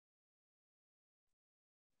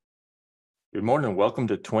Good morning. Welcome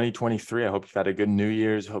to 2023. I hope you've had a good New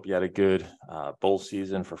Year's. Hope you had a good bowl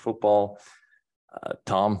season for football.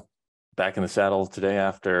 Tom, back in the saddle today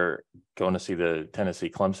after going to see the Tennessee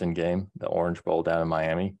Clemson game, the Orange Bowl down in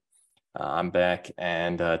Miami. I'm back,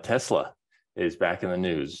 and Tesla is back in the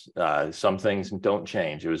news. Some things don't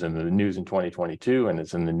change. It was in the news in 2022, and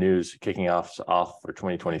it's in the news kicking off for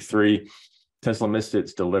 2023. Tesla missed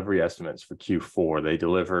its delivery estimates for Q4. They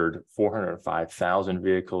delivered 405,000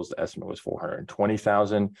 vehicles. The estimate was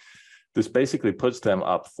 420,000. This basically puts them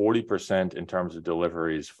up 40% in terms of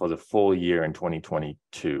deliveries for the full year in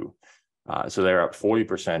 2022. So they're up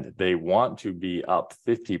 40%. They want to be up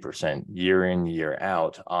 50% year in, year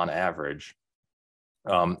out on average.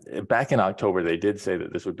 Back in October, they did say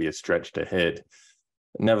that this would be a stretch to hit.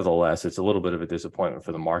 Nevertheless, it's a little bit of a disappointment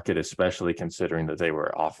for the market, especially considering that they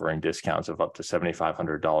were offering discounts of up to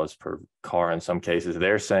 $7,500 per car in some cases.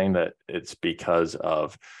 They're saying that it's because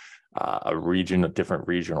of a different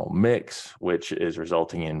regional mix, which is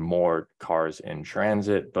resulting in more cars in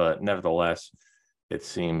transit. But nevertheless, it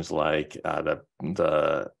seems like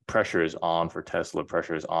the pressure is on for Tesla,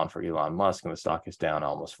 pressure is on for Elon Musk, and the stock is down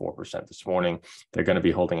almost 4% this morning. They're going to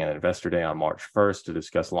be holding an investor day on March 1st to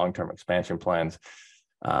discuss long-term expansion plans,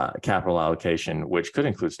 capital allocation, which could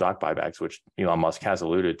include stock buybacks, which Elon Musk has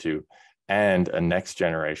alluded to, and a next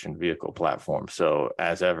generation vehicle platform. So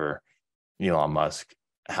as ever, Elon Musk,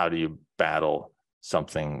 how do you battle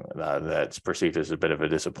something that's perceived as a bit of a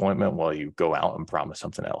disappointment while you go out and promise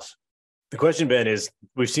something else? The question, Ben, is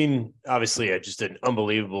we've seen obviously just an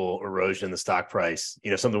unbelievable erosion in the stock price.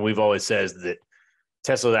 Something we've always said is that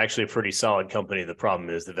Tesla is actually a pretty solid company. The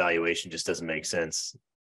problem is the valuation just doesn't make sense.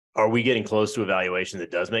 Are we getting close to a valuation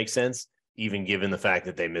that does make sense, even given the fact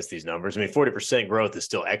that they missed these numbers? I mean, 40% growth is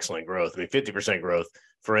still excellent growth. I mean, 50% growth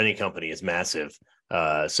for any company is massive.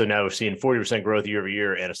 So now we're seeing 40% growth year over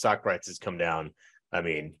year, and a stock price has come down. I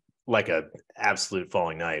mean, like a absolute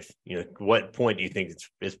falling knife. What point do you think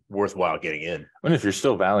it's worthwhile getting in? I mean, if you're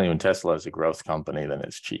still valuing Tesla as a growth company, then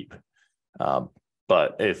it's cheap.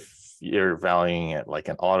 But if you're valuing it like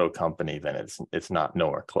an auto company, then it's not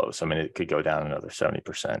nowhere close. I mean, it could go down another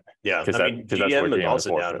 70%. Yeah, because that's what GM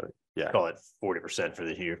also down. Yeah, call it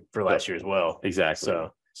 40% for last year as well. Exactly.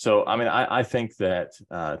 So I mean, I think that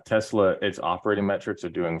Tesla, its operating metrics are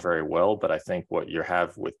doing very well, but I think what you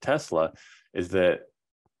have with Tesla is that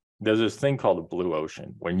there's this thing called a blue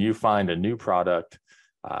ocean. When you find a new product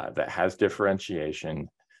that has differentiation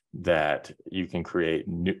that you can create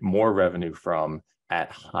more revenue from at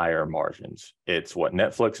higher margins. It's what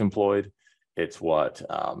Netflix employed. It's what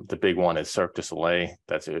the big one is Cirque du Soleil.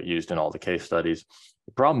 That's used in all the case studies.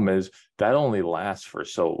 The problem is that only lasts for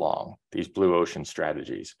so long, these blue ocean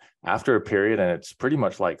strategies. After a period, and it's pretty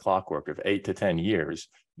much like clockwork, of 8 to 10 years,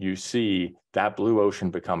 you see that blue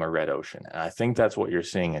ocean become a red ocean. And I think that's what you're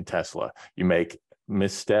seeing in Tesla. You make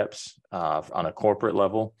missteps on a corporate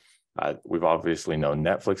level. We've obviously known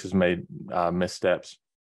Netflix has made missteps.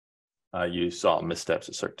 You saw missteps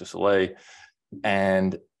at Cirque du Soleil.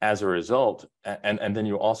 And as a result, and then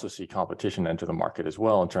you also see competition enter the market as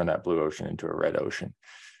well and turn that blue ocean into a red ocean.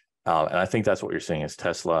 And I think that's what you're seeing is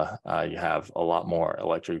Tesla. You have a lot more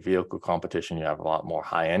electric vehicle competition. You have a lot more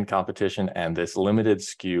high-end competition. And this limited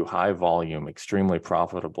SKU, high volume, extremely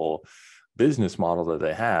profitable business model that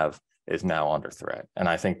they have is now under threat. And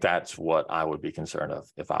I think that's what I would be concerned of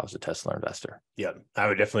if I was a Tesla investor. Yeah, I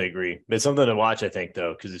would definitely agree. It's something to watch, I think,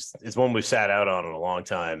 though, because it's one we've sat out on in a long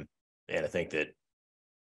time. And I think that,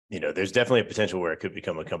 there's definitely a potential where it could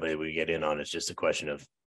become a company that we get in on. It's just a question of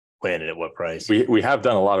when and at what price. We have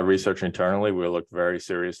done a lot of research internally. We looked very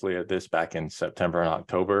seriously at this back in September and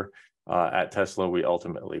October. At Tesla, we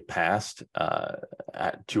ultimately passed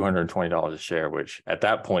at $220 a share, which at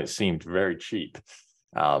that point seemed very cheap.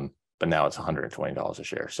 But now it's $120 a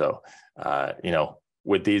share. So,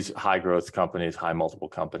 with these high growth companies, high multiple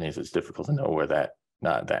companies, it's difficult to know where that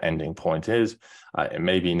ending point is. It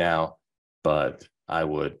may be now, but I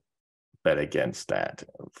would bet against that,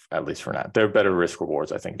 at least for now. There are better risk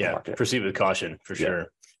rewards, I think. Yeah, proceed with caution for sure.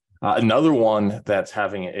 Another one that's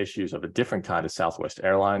having issues of a different kind is Southwest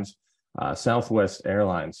Airlines. Southwest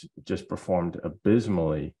Airlines just performed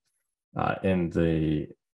abysmally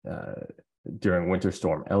during Winter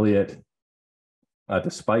Storm Elliott,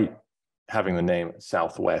 despite having the name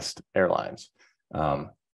Southwest Airlines.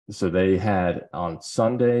 So they had on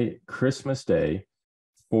Sunday, Christmas Day,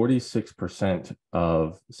 46%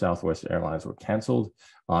 of Southwest Airlines were canceled.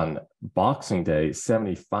 On Boxing Day,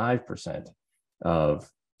 75% of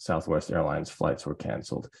Southwest Airlines flights were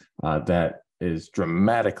canceled. That is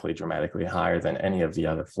dramatically higher than any of the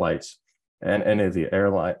other flights and any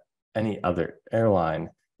other airline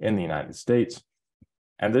in the United States.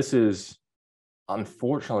 And this is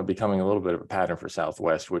unfortunately becoming a little bit of a pattern for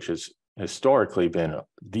Southwest, which has historically been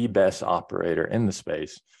the best operator in the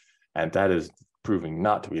space. And that is proving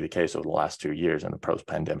not to be the case over the last 2 years in the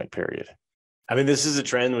post-pandemic period. I mean, this is a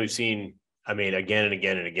trend we've seen, I mean, again and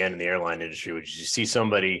again and again in the airline industry, which is you see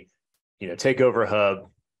somebody, take over a hub,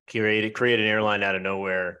 create an airline out of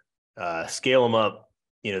nowhere, scale them up.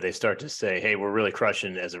 They start to say, hey, we're really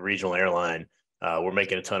crushing as a regional airline. We're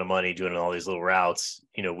making a ton of money doing all these little routes.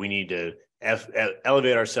 We need to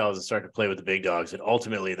elevate ourselves and start to play with the big dogs. And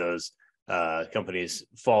ultimately those companies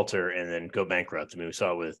falter and then go bankrupt. I mean, we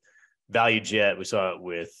saw it with ValueJet. We saw it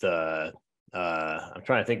with, I'm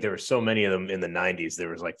trying to think, there were so many of them in the 90s. There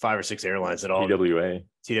was like 5 or 6 airlines that all TWA.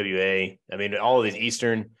 I mean, all of these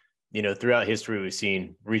Eastern, throughout history, we've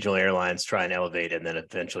seen regional airlines try and elevate and then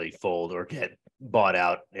eventually fold or get bought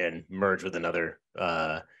out and merge with another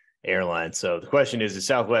airline. So the question is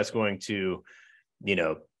Southwest going to,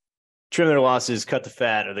 trim their losses, cut the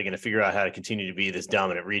fat? Are they going to figure out how to continue to be this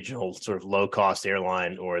dominant regional sort of low cost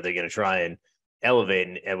airline, or are they going to try and elevate?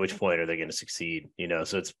 And at which point are they going to succeed?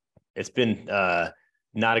 So it's been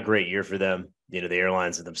not a great year for them. The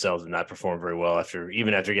airlines themselves have not performed very well after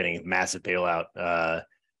getting a massive bailout. I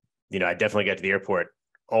definitely got to the airport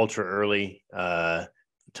ultra early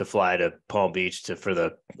to fly to Palm Beach for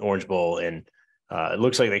the Orange Bowl, and it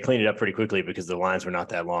looks like they cleaned it up pretty quickly because the lines were not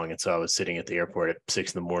that long. And so I was sitting at the airport at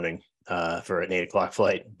 6 a.m. For an 8 o'clock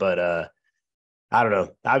flight. But I don't know.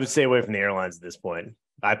 I would stay away from the airlines at this point.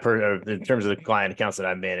 In terms of the client accounts that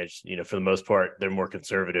I manage, for the most part, they're more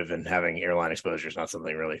conservative, and having airline exposure is not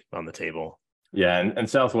something really on the table. Yeah, and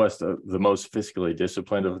Southwest, the most fiscally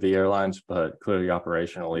disciplined of the airlines, but clearly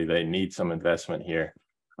operationally, they need some investment here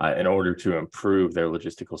in order to improve their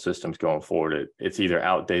logistical systems going forward. It's either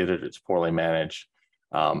outdated, it's poorly managed,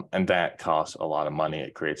 and that costs a lot of money.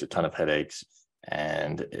 It creates a ton of headaches,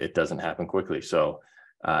 and it doesn't happen quickly. So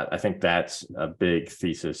I think that's a big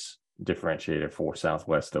thesis differentiator for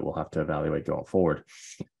Southwest that we'll have to evaluate going forward.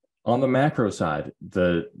 On the macro side,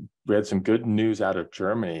 we had some good news out of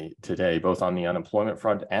Germany today, both on the unemployment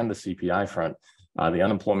front and the CPI front. The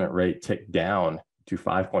unemployment rate ticked down to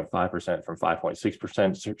 5.5% from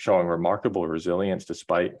 5.6%, showing remarkable resilience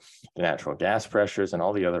despite the natural gas pressures and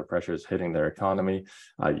all the other pressures hitting their economy.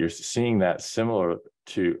 You're seeing that similar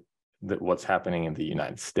to what's happening in the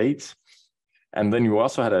United States. And then you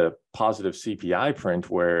also had a positive CPI print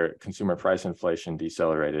where consumer price inflation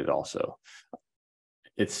decelerated also.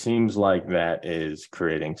 It seems like that is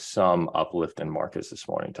creating some uplift in markets this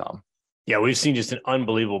morning, Tom. Yeah, we've seen just an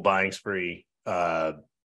unbelievable buying spree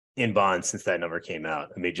in bonds since that number came out.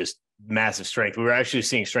 I mean, just massive strength. We were actually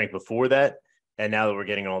seeing strength before that. And now that we're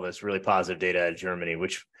getting all this really positive data out of Germany,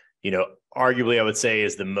 which, arguably I would say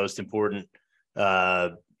is the most important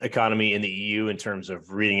economy in the EU in terms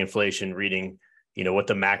of reading inflation, reading, what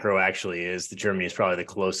the macro actually is. The Germany is probably the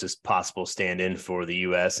closest possible stand-in for the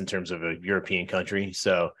US in terms of a European country.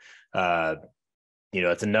 So,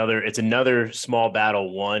 it's another small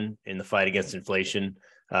battle won in the fight against inflation.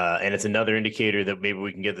 And it's another indicator that maybe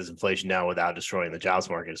we can get this inflation down without destroying the jobs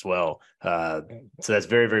market as well. So that's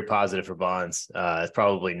very, very positive for bonds. It's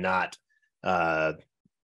probably not,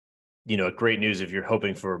 great news if you're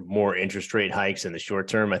hoping for more interest rate hikes in the short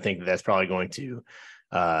term. I think that's probably going to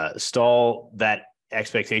stall that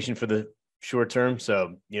expectation for the short term.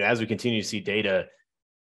 So, as we continue to see data,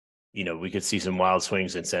 we could see some wild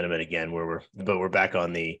swings in sentiment again, but we're back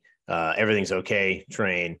on the everything's okay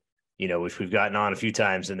train, which we've gotten on a few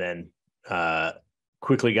times and then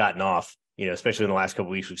quickly gotten off, especially in the last couple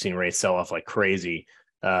of weeks, we've seen rates sell off like crazy.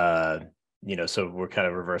 So we're kind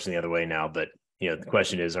of reversing the other way now, but the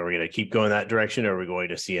question is, are we going to keep going that direction, or are we going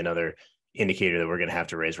to see another indicator that we're going to have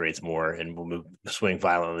to raise rates more and we'll swing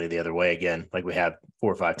violently the other way again, like we have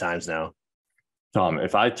 4 or 5 times now? Tom,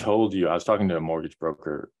 if I told you, I was talking to a mortgage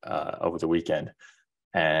broker over the weekend,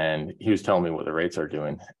 and he was telling me what the rates are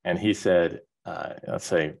doing. And he said, let's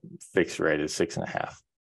say fixed rate is 6.5.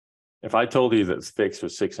 If I told you that fixed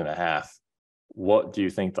was 6.5, what do you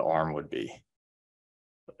think the ARM would be?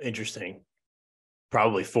 Interesting.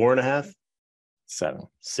 Probably 4.5.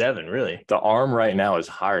 7, really? The ARM right now is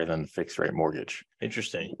higher than the fixed rate mortgage.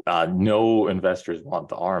 Interesting. No investors want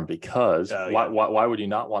the ARM because why would you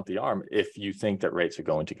not want the ARM if you think that rates are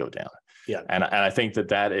going to go down? Yeah. And I think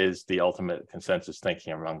that is the ultimate consensus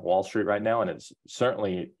thinking around Wall Street right now. And it's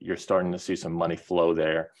certainly, you're starting to see some money flow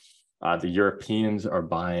there. The Europeans are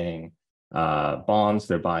buying bonds,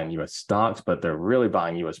 they're buying US stocks, but they're really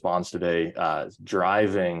buying US bonds today,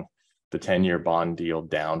 driving the 10-year bond deal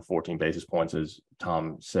down 14 basis points, as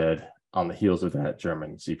Tom said, on the heels of that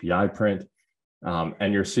German CPI print.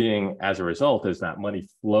 And you're seeing, as a result, as that money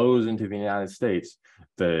flows into the United States,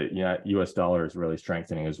 the US dollar is really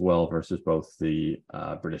strengthening as well versus both the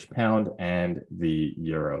British pound and the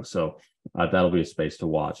euro. So that'll be a space to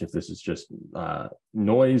watch if this is just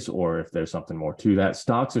noise or if there's something more to that.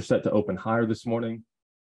 Stocks are set to open higher this morning.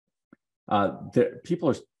 People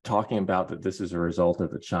are talking about that this is a result of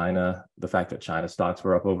the fact that China stocks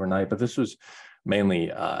were up overnight, but this was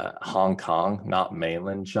mainly Hong Kong, not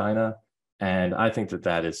mainland China. And I think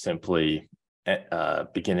that is simply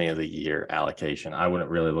beginning of the year allocation. I wouldn't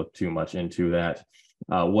really look too much into that.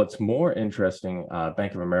 What's more interesting,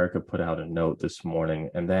 Bank of America put out a note this morning,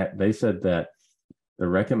 and that they said that the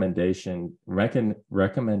recommended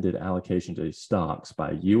allocation to stocks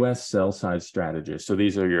by U.S. sell-side strategists. So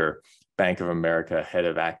these are your Bank of America head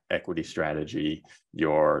of equity strategy,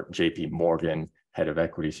 your JP Morgan head of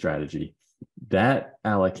equity strategy. That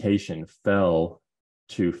allocation fell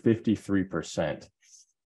to 53%.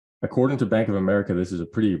 According to Bank of America, this is a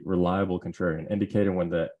pretty reliable contrarian indicator. When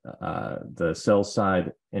the sell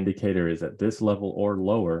side indicator is at this level or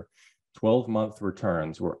lower, 12-month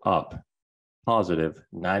returns were up positive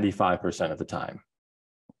 95% of the time.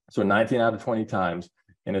 So 19 out of 20 times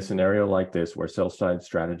in a scenario like this, where sell side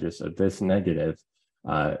strategists are this negative,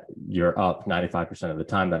 you're up 95% of the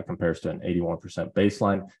time. That compares to an 81%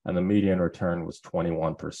 baseline, and the median return was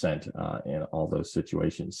 21% in all those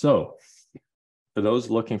situations. So for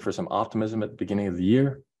those looking for some optimism at the beginning of the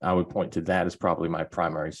year, I would point to that as probably my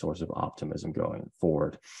primary source of optimism going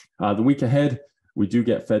forward. The week ahead, we do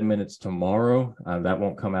get Fed minutes tomorrow. That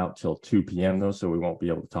won't come out till 2 p.m. though, so we won't be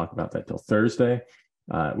able to talk about that till Thursday.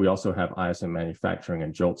 We also have ISM Manufacturing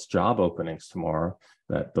and JOLTS job openings tomorrow.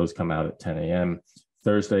 Those come out at 10 a.m.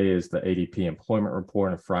 Thursday is the ADP employment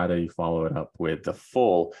report, and Friday you follow it up with the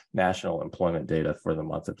full national employment data for the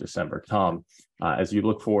month of December. Tom, as you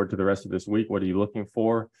look forward to the rest of this week, what are you looking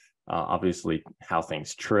for? Obviously, how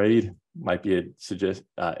things trade might be a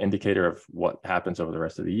indicator of what happens over the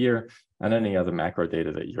rest of the year, and any other macro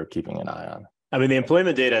data that you're keeping an eye on. I mean, the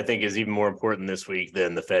employment data, I think, is even more important this week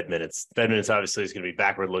than the Fed minutes. Fed minutes obviously is going to be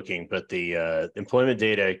backward looking, but the employment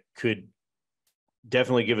data could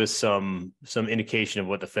definitely give us some indication of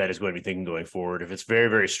what the Fed is going to be thinking going forward. If it's very,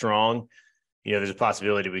 very strong, there's a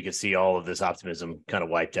possibility we could see all of this optimism kind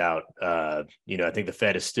of wiped out. I think the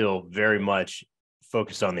Fed is still very much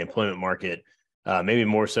focused on the employment market, maybe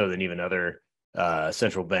more so than even other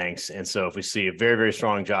central banks. And so if we see a very, very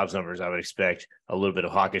strong jobs numbers, I would expect a little bit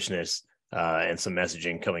of hawkishness and some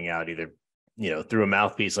messaging coming out either, through a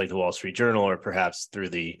mouthpiece like the Wall Street Journal, or perhaps through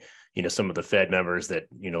the some of the Fed members that,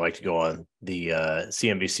 like to go on the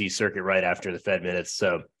CNBC circuit right after the Fed minutes.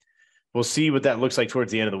 So we'll see what that looks like towards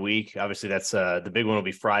the end of the week. Obviously, that's the big one will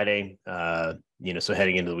be Friday. So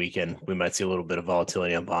heading into the weekend, we might see a little bit of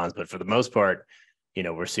volatility on bonds, but for the most part,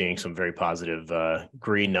 we're seeing some very positive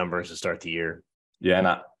green numbers to start the year. Yeah, and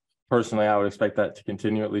I would expect that to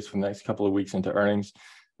continue at least for the next couple of weeks into earnings.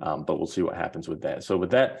 But we'll see what happens with that. So with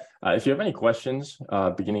that, if you have any questions,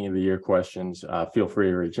 beginning of the year questions, feel free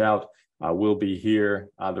to reach out. We'll be here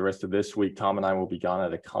the rest of this week. Tom and I will be gone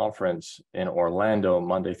at a conference in Orlando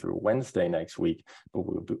Monday through Wednesday next week. But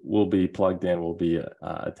we'll be plugged in. We'll be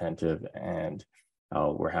attentive, and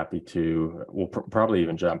we're happy to. We'll probably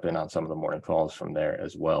even jump in on some of the morning calls from there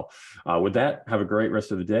as well. With that, have a great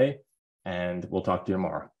rest of the day, and we'll talk to you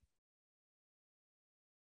tomorrow.